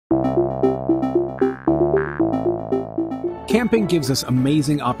Camping gives us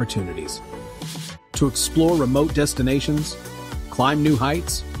amazing opportunities to explore remote destinations, climb new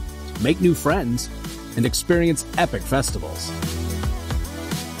heights, make new friends, and experience epic festivals.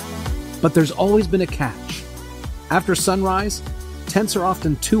 But there's always been a catch. After sunrise, tents are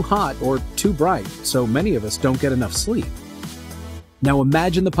often too hot or too bright, so many of us don't get enough sleep. Now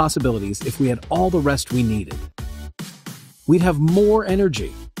imagine the possibilities if we had all the rest we needed. We'd have more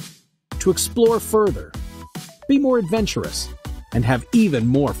energy to explore further, be more adventurous, and have even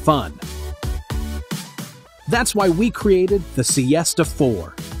more fun. That's why we created the Siesta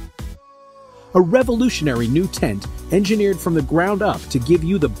 4, a revolutionary new tent engineered from the ground up to give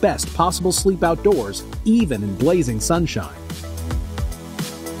you the best possible sleep outdoors, even in blazing sunshine.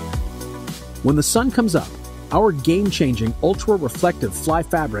 When the sun comes up, our game-changing ultra-reflective fly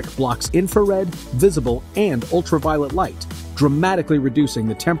fabric blocks infrared, visible, and ultraviolet light, dramatically reducing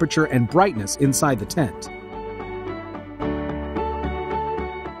the temperature and brightness inside the tent.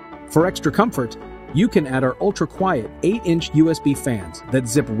 For extra comfort, you can add our ultra-quiet 8-inch USB fans that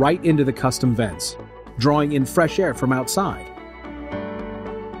zip right into the custom vents, drawing in fresh air from outside.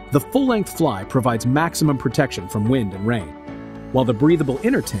 The full-length fly provides maximum protection from wind and rain, while the breathable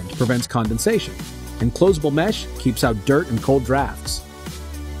inner tent prevents condensation, and closable mesh keeps out dirt and cold drafts.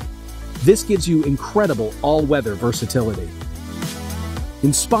 This gives you incredible all-weather versatility.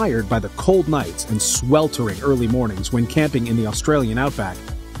 Inspired by the cold nights and sweltering early mornings when camping in the Australian outback,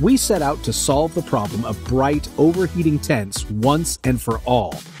 we set out to solve the problem of bright, overheating tents once and for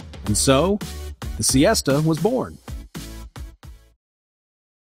all. And so, the Siesta was born.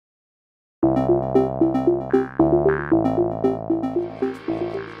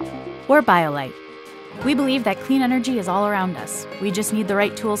 We're BioLite. We believe that clean energy is all around us. We just need the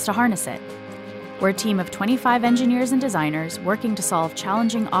right tools to harness it. We're a team of 25 engineers and designers working to solve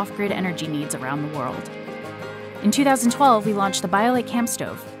challenging off-grid energy needs around the world. In 2012, we launched the BioLite Camp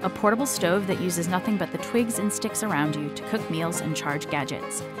Stove, a portable stove that uses nothing but the twigs and sticks around you to cook meals and charge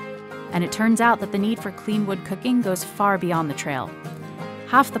gadgets. And it turns out that the need for clean wood cooking goes far beyond the trail.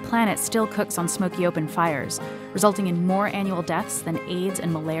 Half the planet still cooks on smoky open fires, resulting in more annual deaths than AIDS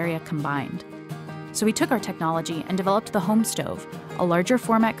and malaria combined. So we took our technology and developed the Home Stove, a larger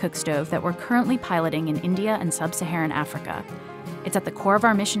format cook stove that we're currently piloting in India and sub-Saharan Africa. It's at the core of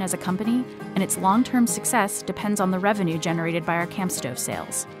our mission as a company, and its long-term success depends on the revenue generated by our camp stove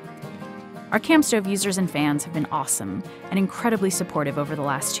sales. Our camp stove users and fans have been awesome and incredibly supportive over the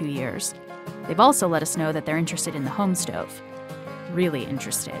last 2 years. They've also let us know that they're interested in the Home Stove. Really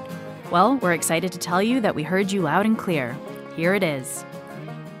interested. Well, we're excited to tell you that we heard you loud and clear. Here it is.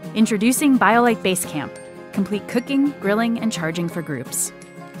 Introducing BioLite Base Camp, complete cooking, grilling, and charging for groups.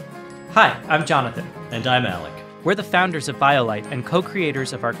 Hi, I'm Jonathan. And I'm Alec. We're the founders of BioLite and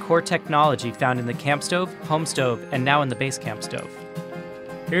co-creators of our core technology found in the Camp Stove, Home Stove, and now in the Base Camp Stove.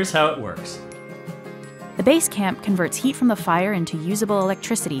 Here's how it works. The Base Camp converts heat from the fire into usable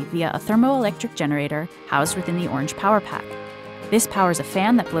electricity via a thermoelectric generator housed within the orange power pack. This powers a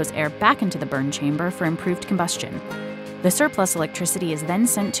fan that blows air back into the burn chamber for improved combustion. The surplus electricity is then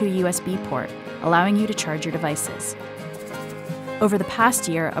sent to a USB port, allowing you to charge your devices. Over the past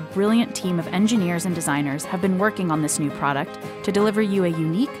year, a brilliant team of engineers and designers have been working on this new product to deliver you a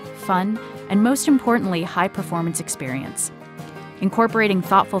unique, fun, and most importantly, high-performance experience. Incorporating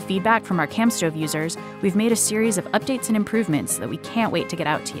thoughtful feedback from our camp stove users, we've made a series of updates and improvements that we can't wait to get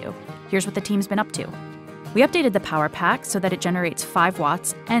out to you. Here's what the team's been up to. We updated the power pack so that it generates 5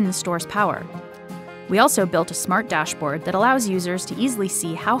 watts and stores power. We also built a smart dashboard that allows users to easily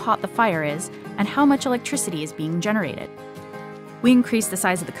see how hot the fire is and how much electricity is being generated. We increased the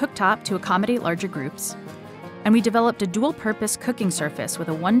size of the cooktop to accommodate larger groups. And we developed a dual-purpose cooking surface with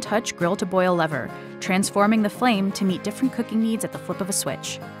a one-touch grill-to-boil lever, transforming the flame to meet different cooking needs at the flip of a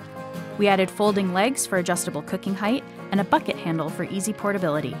switch. We added folding legs for adjustable cooking height and a bucket handle for easy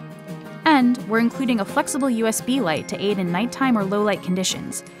portability. And we're including a flexible USB light to aid in nighttime or low-light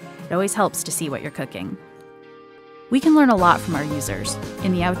conditions. It always helps to see what you're cooking. We can learn a lot from our users,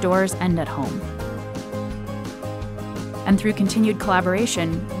 in the outdoors and at home. And through continued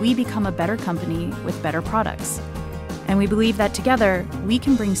collaboration, we become a better company with better products. And we believe that together, we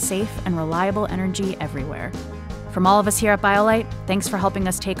can bring safe and reliable energy everywhere. From all of us here at BioLite, thanks for helping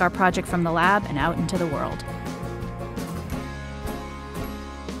us take our project from the lab and out into the world.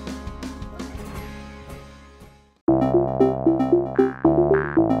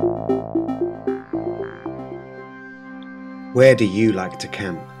 Where do you like to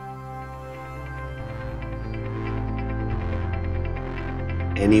camp?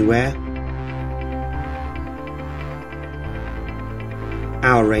 Anywhere?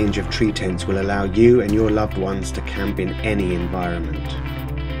 Our range of tree tents will allow you and your loved ones to camp in any environment.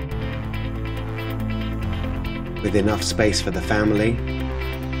 With enough space for the family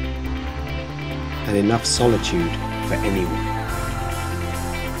and enough solitude for anyone.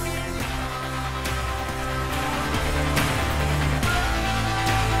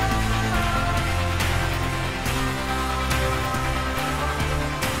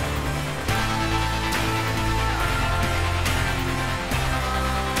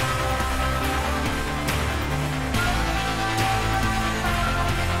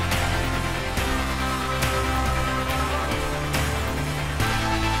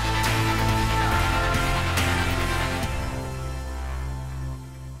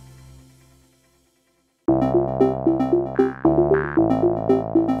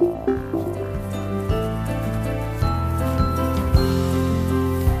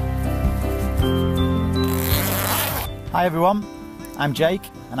 Hi everyone, I'm Jake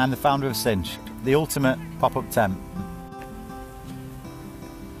and I'm the founder of Cinch, the ultimate pop-up tent.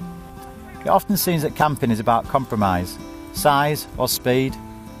 It often seems that camping is about compromise, size or speed,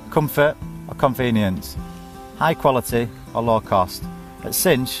 comfort or convenience, high quality or low cost. At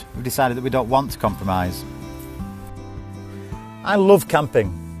Cinch, we've decided that we don't want to compromise. I love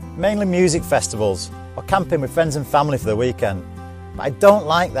camping, mainly music festivals or camping with friends and family for the weekend, but I don't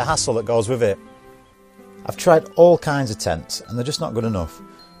like the hassle that goes with it. I've tried all kinds of tents and they're just not good enough.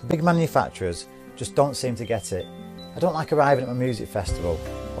 The big manufacturers just don't seem to get it. I don't like arriving at my music festival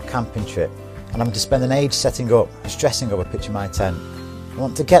or camping trip and having to spend an age setting up and stressing over pitching my tent. I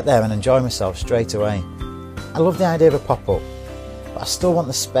want to get there and enjoy myself straight away. I love the idea of a pop-up, but I still want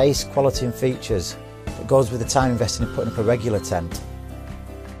the space, quality and features that goes with the time invested in putting up a regular tent.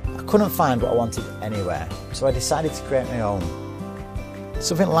 I couldn't find what I wanted anywhere, so I decided to create my own.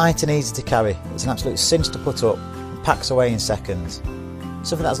 Something light and easy to carry, it's an absolute cinch to put up and packs away in seconds.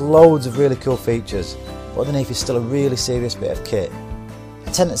 Something that has loads of really cool features, but underneath is still a really serious bit of kit.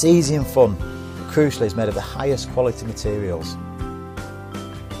 A tent that's easy and fun, but crucially is made of the highest quality materials.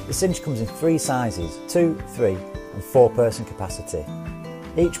 The Cinch comes in 3 sizes, 2, 3 and 4 person capacity.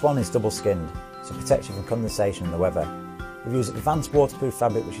 Each one is double skinned, so it protects you from condensation and the weather. We've used advanced waterproof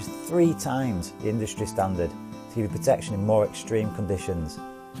fabric which is 3 times the industry standard, to give you protection in more extreme conditions.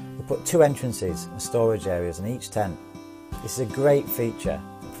 We put 2 entrances and storage areas in each tent. This is a great feature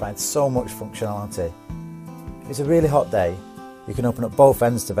and provides so much functionality. If it's a really hot day, you can open up both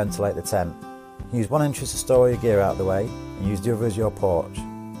ends to ventilate the tent. You can use one entrance to store your gear out of the way and use the other as your porch.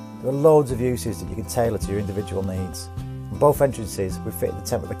 There are loads of uses that you can tailor to your individual needs. On both entrances we've fitted the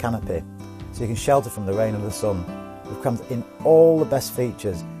tent with a canopy, so you can shelter from the rain and the sun. We've crammed in all the best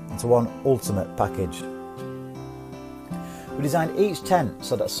features into one ultimate package. We designed each tent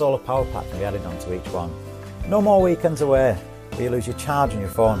so that a solar power pack can be added onto each one. No more weekends away, where you lose your charge on your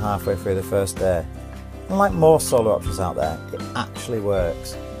phone halfway through the first day. Unlike most solar options out there, it actually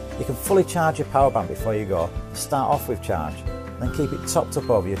works. You can fully charge your power bank before you go, start off with charge, and then keep it topped up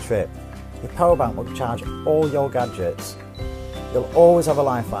over your trip. Your power bank will charge all your gadgets. You'll always have a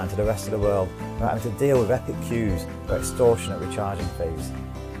lifeline to the rest of the world without having to deal with epic queues or extortionate recharging fees.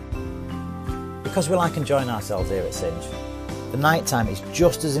 Because we like enjoying ourselves here at Cinch, the night time is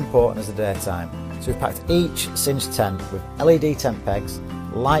just as important as the daytime, so we've packed each Cinch tent with LED tent pegs,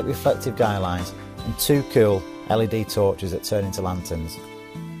 light reflective guy lines and 2 cool LED torches that turn into lanterns.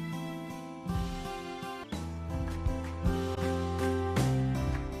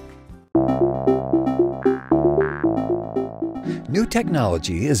 New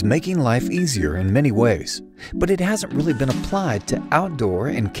technology is making life easier in many ways, but it hasn't really been applied to outdoor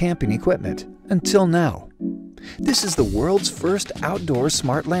and camping equipment until now. This is the world's first outdoor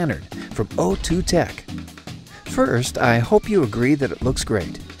smart lantern from O2 Tech. First, I hope you agree that it looks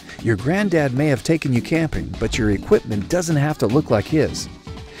great. Your granddad may have taken you camping, but your equipment doesn't have to look like his.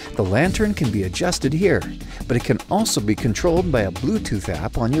 The lantern can be adjusted here, but it can also be controlled by a Bluetooth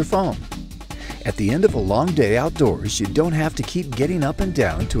app on your phone. At the end of a long day outdoors, you don't have to keep getting up and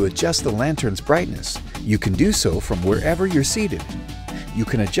down to adjust the lantern's brightness. You can do so from wherever you're seated. You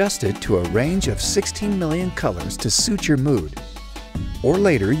can adjust it to a range of 16 million colors to suit your mood. Or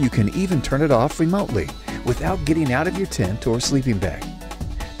later, you can even turn it off remotely without getting out of your tent or sleeping bag.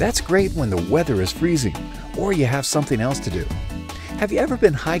 That's great when the weather is freezing or you have something else to do. Have you ever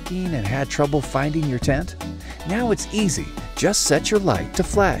been hiking and had trouble finding your tent? Now it's easy. Just set your light to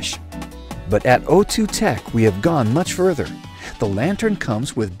flash. But at O2 Tech, we have gone much further. The lantern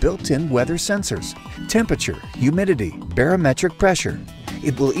comes with built-in weather sensors, temperature, humidity, barometric pressure.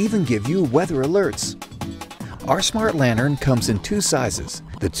 It will even give you weather alerts. Our smart lantern comes in 2 sizes,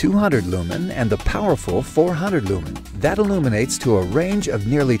 the 200 lumen and the powerful 400 lumen. That illuminates to a range of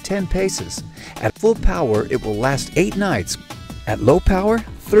nearly 10 paces. At full power, it will last 8 nights. At low power,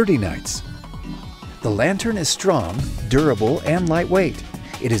 30 nights. The lantern is strong, durable, and lightweight.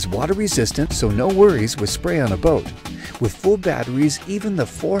 It is water resistant, so no worries with spray on a boat. With full batteries, even the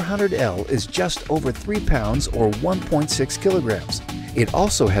 400L is just over 3 pounds or 1.6 kilograms. It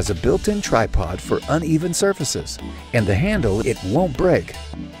also has a built-in tripod for uneven surfaces, and the handle, it won't break.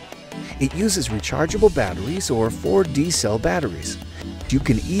 It uses rechargeable batteries or 4 D-cell batteries. You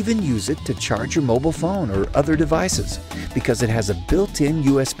can even use it to charge your mobile phone or other devices because it has a built-in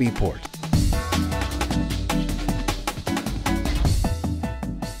USB port.